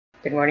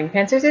Good morning,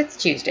 Pantsers. It's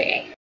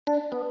Tuesday.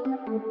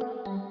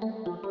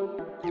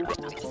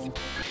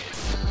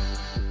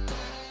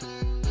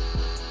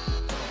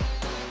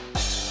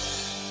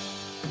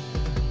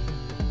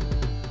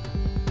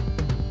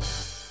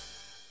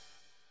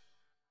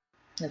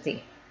 Let's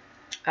see.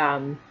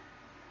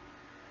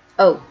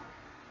 Oh,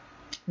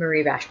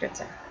 Marie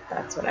Bashkirtseff.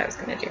 That's what I was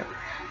going to do.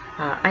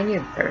 I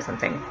knew there was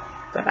something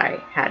that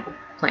I had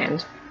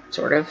planned,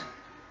 sort of,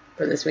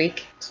 for this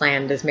week.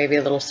 Planned is maybe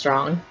a little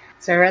strong.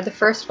 So I read the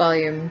first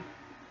volume,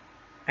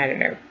 I don't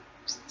know,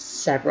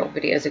 several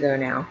videos ago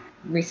now.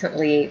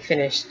 Recently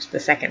finished the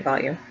second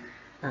volume.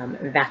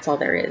 That's all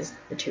there is,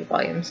 the 2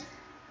 volumes.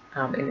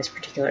 In this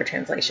particular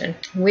translation,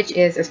 which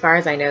is, as far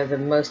as I know, the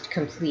most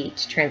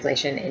complete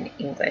translation in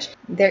English.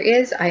 There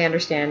is, I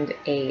understand,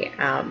 a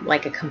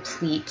like a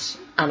complete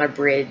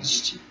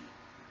unabridged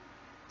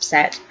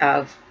set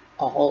of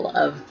all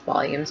of the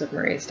volumes of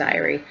Marie's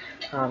diary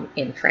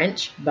in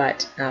French,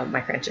 but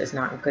my French is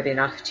not good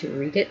enough to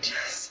read it,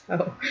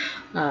 so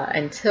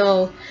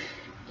until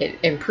it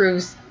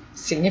improves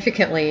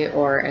significantly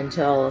or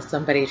until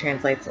somebody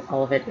translates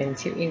all of it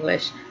into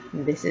English,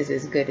 this is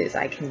as good as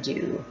I can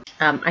do.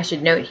 I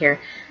should note here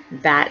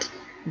that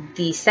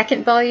the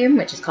second volume,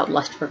 which is called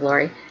Lust for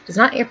Glory, does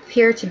not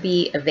appear to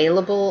be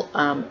available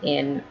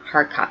in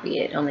hard copy.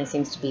 It only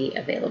seems to be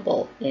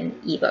available in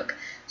ebook.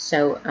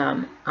 So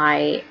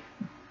I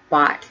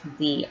bought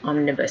the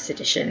omnibus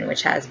edition,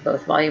 which has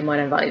both volume 1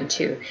 and volume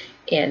 2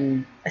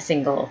 in a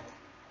single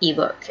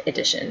ebook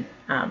edition,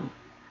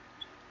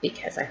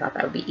 because I thought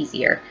that would be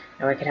easier,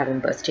 and I could have them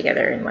both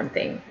together in one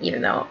thing,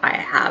 even though I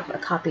have a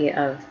copy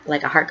of,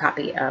 like a hard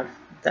copy of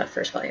the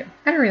first volume.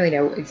 I don't really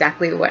know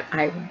exactly what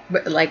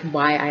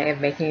why I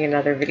am making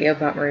another video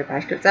about Marie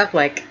Bashkirtseff.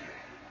 Like,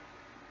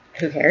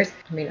 who cares?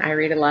 I mean, I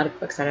read a lot of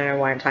books. I don't know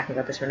why I'm talking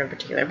about this one in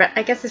particular, but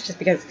I guess it's just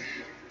because,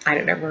 I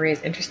don't know, Marie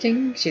is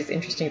interesting. She's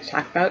interesting to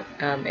talk about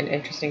and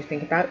interesting to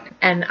think about.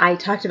 And I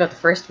talked about the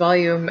first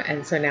volume,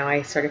 and so now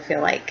I sort of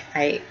feel like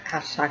I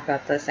have to talk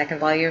about the second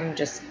volume,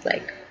 just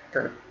like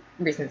for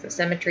reasons of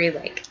symmetry.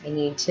 Like, I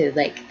need to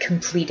like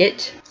complete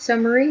it. So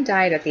Marie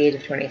died at the age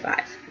of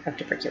 25 of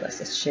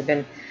tuberculosis. She'd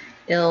been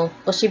ill.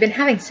 Well, she'd been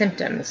having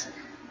symptoms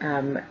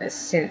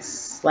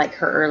since like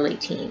her early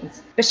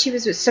teens, but she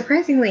was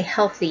surprisingly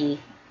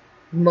healthy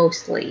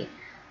mostly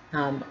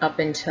up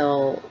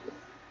until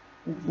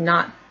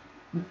not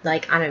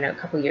like, I don't know, a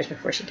couple years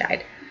before she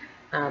died.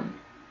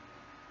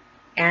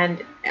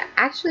 And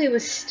actually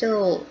was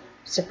still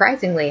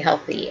surprisingly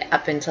healthy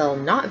up until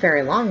not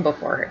very long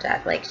before her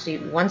death. Like,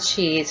 once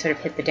she sort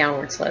of hit the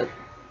downward slope,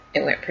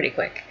 it went pretty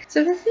quick.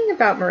 So the thing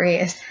about Marie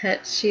is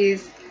that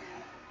she's,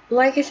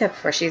 like I said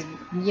before, she's,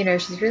 you know,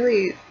 she's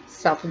really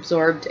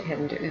self-absorbed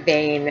and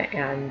vain,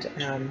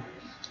 and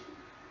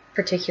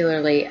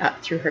particularly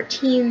up through her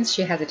teens,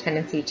 she has a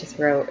tendency to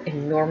throw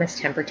enormous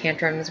temper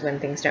tantrums when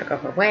things don't go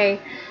her way.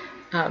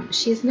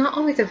 She's not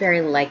always a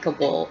very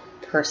likable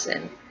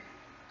person,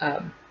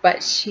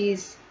 but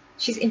she's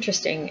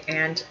interesting,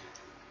 and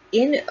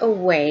in a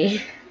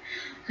way,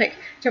 like,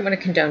 I don't want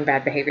to condone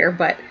bad behavior,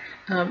 but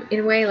in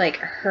a way, like,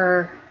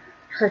 her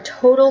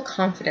total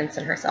confidence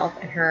in herself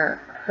and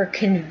her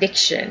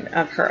conviction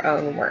of her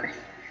own worth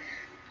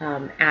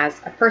as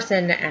a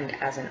person and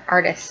as an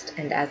artist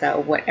and as a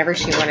whatever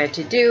she wanted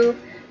to do.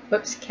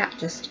 Whoops, cat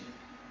just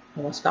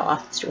almost fell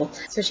off the stool.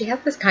 So she has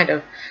this kind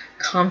of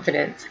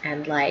confidence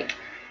and like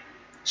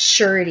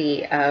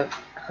surety of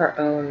her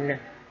own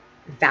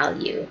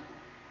value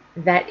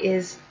that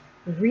is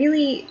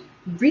really,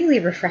 really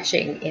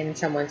refreshing in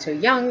someone so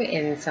young,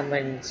 in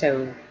someone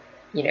so,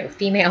 you know,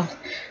 female,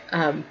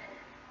 and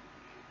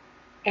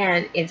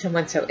in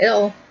someone so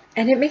ill.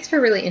 And it makes for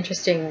a really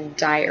interesting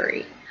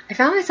diary. I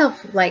found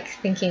myself like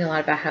thinking a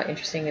lot about how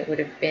interesting it would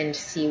have been to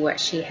see what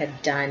she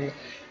had done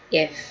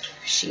if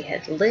she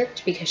had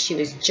lived, because she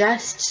was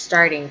just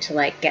starting to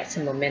like get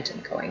some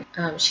momentum going.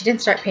 She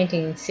didn't start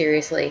painting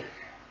seriously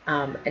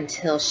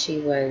until she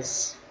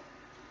was,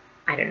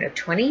 I don't know,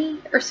 20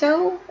 or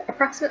so,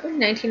 approximately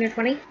 19 or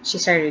 20. She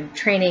started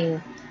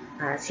training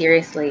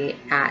seriously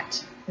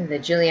at the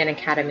Julian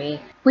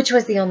Academy, which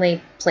was the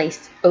only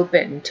place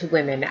open to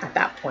women at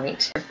that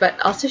point. But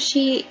also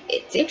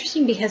it's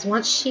interesting because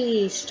once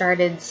she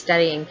started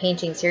studying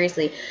painting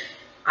seriously,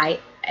 I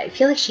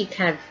feel like she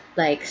kind of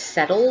like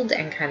settled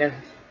and kind of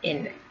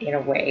in a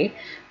way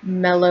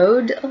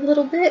mellowed a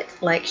little bit.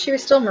 Like, she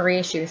was still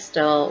Marie, she was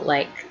still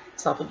like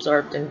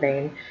self-absorbed and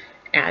vain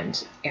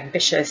and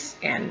ambitious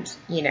and,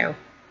 you know,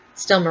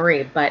 still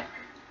Marie, but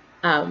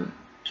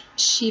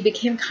she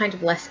became kind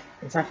of less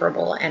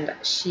insufferable, and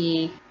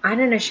she, I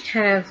don't know, she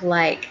kind of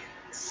like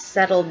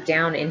settled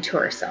down into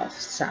herself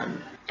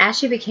some. As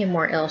she became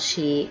more ill,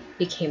 she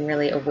became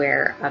really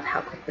aware of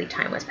how quickly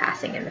time was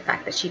passing and the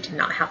fact that she did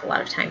not have a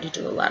lot of time to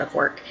do a lot of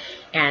work,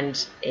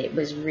 and it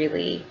was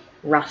really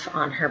rough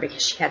on her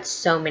because she had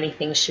so many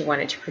things she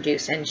wanted to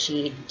produce and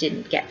she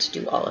didn't get to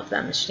do all of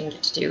them. She didn't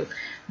get to do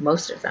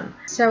most of them.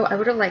 So I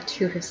would have liked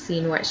to have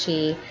seen what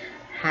she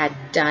had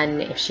done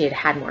if she had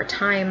had more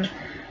time.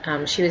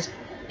 She was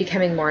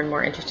becoming more and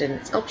more interested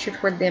in sculpture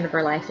toward the end of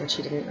her life, and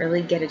she didn't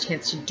really get a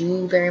chance to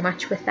do very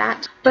much with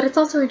that. But it's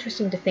also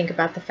interesting to think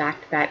about the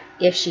fact that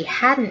if she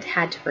hadn't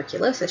had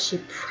tuberculosis, she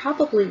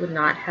probably would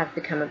not have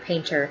become a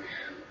painter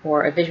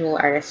or a visual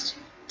artist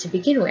to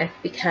begin with,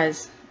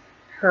 because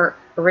her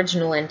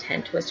original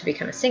intent was to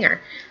become a singer,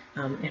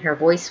 and her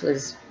voice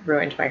was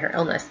ruined by her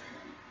illness,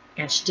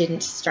 and she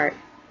didn't start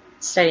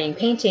studying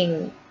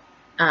painting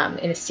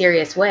in a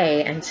serious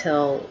way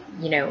until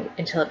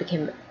it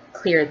became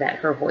clear that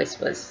her voice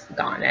was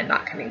gone and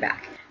not coming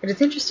back. But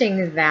it's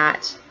interesting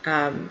that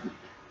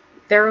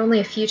there are only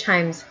a few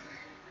times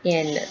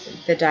in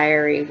the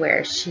diary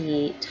where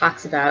she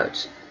talks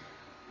about,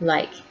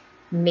 like,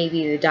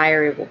 maybe the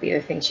diary will be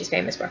the thing she's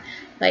famous for.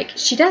 Like,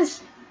 she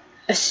does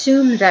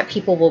assume that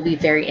people will be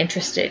very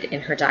interested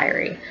in her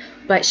diary,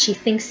 but she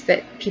thinks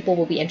that people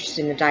will be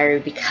interested in the diary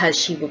because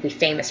she will be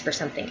famous for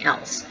something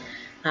else.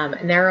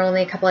 And there are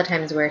only a couple of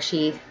times where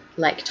she,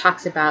 like,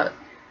 talks about,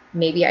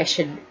 maybe I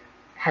should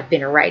have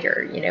been a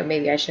writer,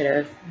 maybe I should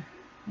have,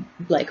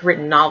 like,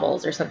 written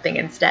novels or something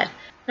instead.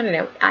 I don't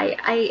know.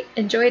 I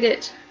enjoyed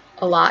it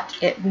a lot,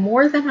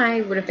 more than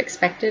I would have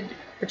expected,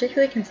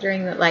 particularly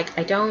considering that, like,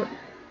 I don't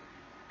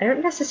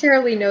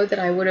necessarily know that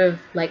I would have,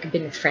 like,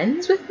 been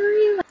friends with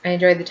Marie. I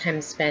enjoyed the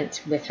time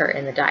spent with her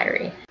in the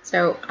diary.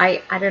 So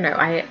I don't know.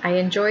 I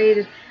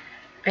enjoyed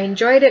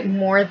it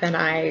more than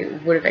I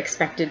would have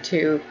expected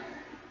to,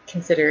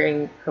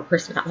 considering her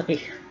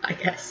personality, I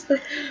guess.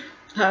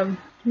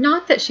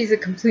 Not that she's a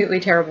completely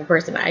terrible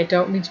person. I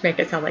don't mean to make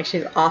it sound like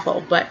she's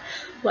awful, but,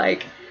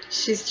 like,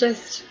 she's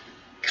just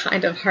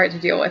kind of hard to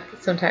deal with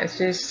sometimes.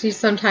 She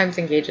sometimes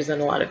engages in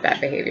a lot of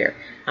bad behavior,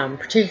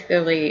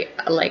 particularly,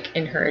 like,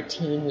 in her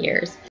teen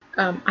years.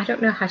 I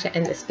don't know how to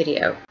end this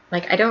video.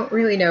 Like, I don't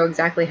really know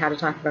exactly how to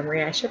talk about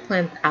Maria. I should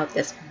plan out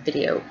this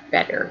video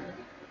better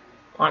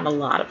on a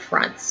lot of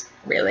fronts,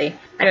 really.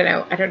 I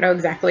don't know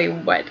exactly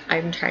what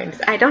I'm trying to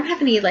say. I don't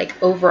have any,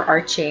 like,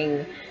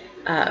 overarching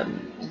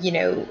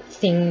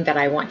thing that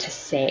I want to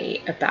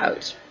say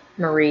about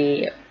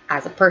Marie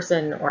as a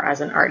person or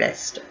as an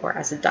artist or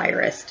as a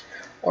diarist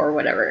or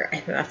whatever. I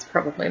think that's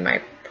probably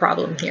my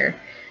problem here.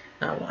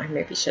 I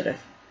maybe should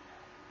have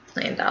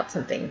planned out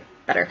something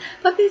better.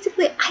 But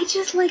basically, I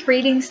just like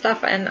reading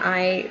stuff, and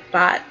I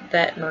thought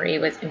that Marie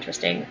was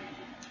interesting,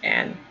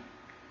 and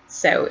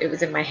so it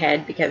was in my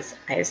head because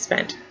I have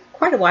spent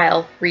quite a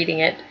while reading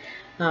it.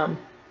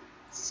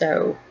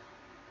 So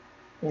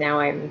now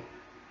I'm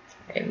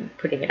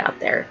putting it out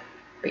there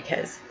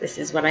because this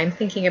is what I'm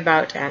thinking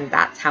about, and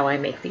that's how I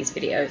make these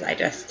videos. I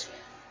just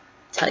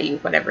tell you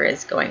whatever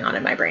is going on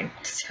in my brain.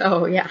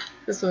 So yeah,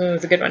 this one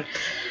was a good one.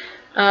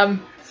 I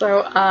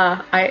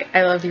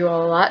love you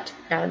all a lot,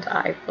 and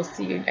I will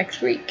see you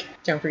next week.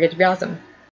 Don't forget to be awesome.